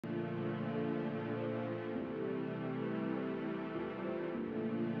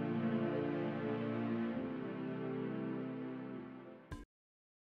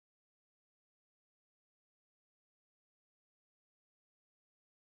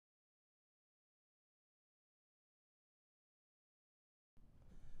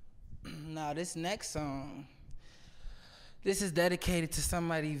Now, this next song, this is dedicated to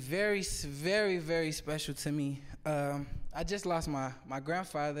somebody very, very, very special to me. I just lost my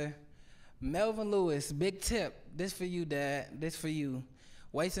grandfather, Melvin Lewis. Big tip. This for you, Dad. This for you.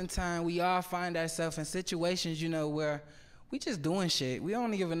 Wasting time. We all find ourselves in situations, where we just doing shit. We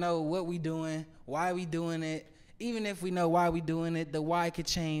don't even know what we doing, why we doing it. Even if we know why we doing it, the why could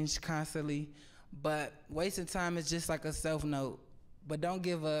change constantly. But wasting time is just like a self-note. But don't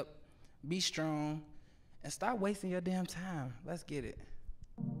give up. Be strong. And stop wasting your damn time. Let's get it.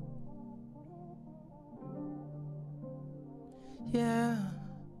 Yeah.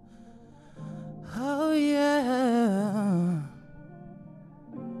 Oh, yeah.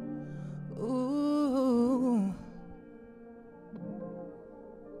 Ooh.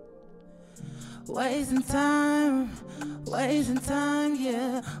 Wasting time,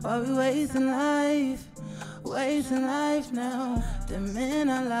 yeah. Why we wasting life? Wasting life now. The men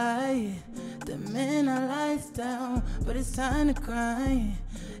are lights down. But it's time to grind.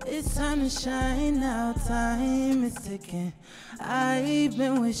 It's time to shine now. Time is ticking. I've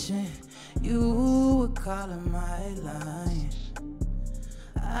been wishing you would call on my line.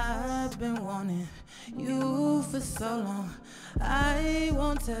 I've been wanting you for so long. I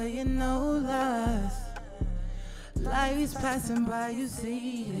won't tell you no lies. Life's passing by, you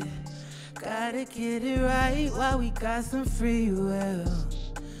see it. Gotta get it right while we got some free will.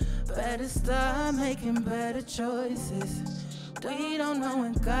 Better start making better choices. We don't know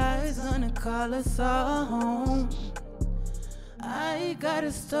when God's gonna call us all home. I got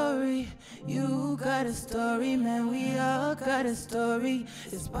a story, you got a story, man, we all got a story.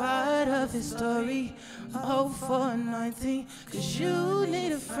 It's part of his story. Hope for anointing, cause you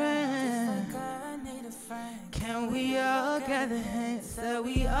need a friend. Can we all gather hands that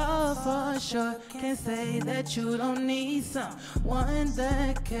we all fall short? Can't say that you don't need someone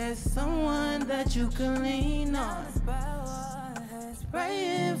that cares, someone that you can lean on.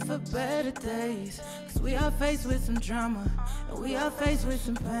 Praying for better days, cause we are faced with some drama, and we are faced with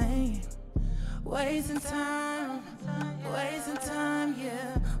some pain. Wasting time,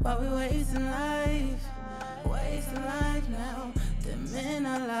 yeah. While we wasting life now. The men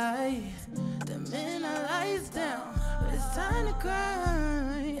are lights down. But it's time to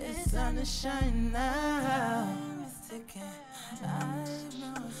grind, it's time to shine now.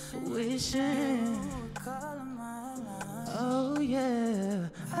 Wishing, oh yeah,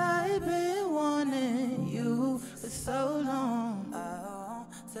 I've been wanting you for so long.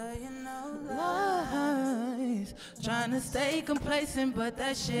 Tell you no lies. Trying to stay complacent, but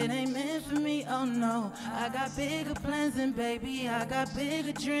that shit ain't meant for me, oh no. I got bigger plans and baby, I got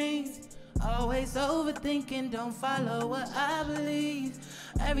bigger dreams. Always overthinking, don't follow what I believe.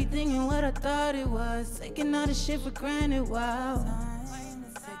 Everything ain't what I thought it was. Taking all the shit for granted, wow.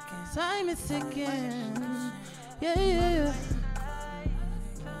 Time is ticking. Yeah.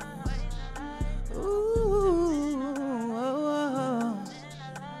 Ooh, oh.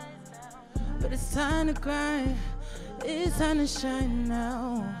 But it's time to grind. It's time to shine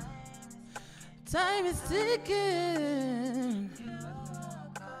now. Time is ticking.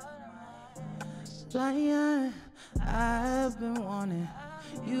 Lion, I've been wanting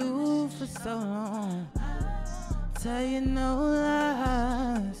you for so long. Tell you no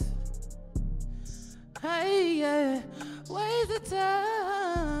lies. Hey, yeah, wasting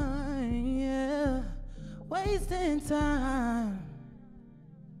time, yeah, wasting time.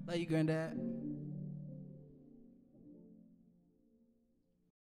 Love you, Granddad.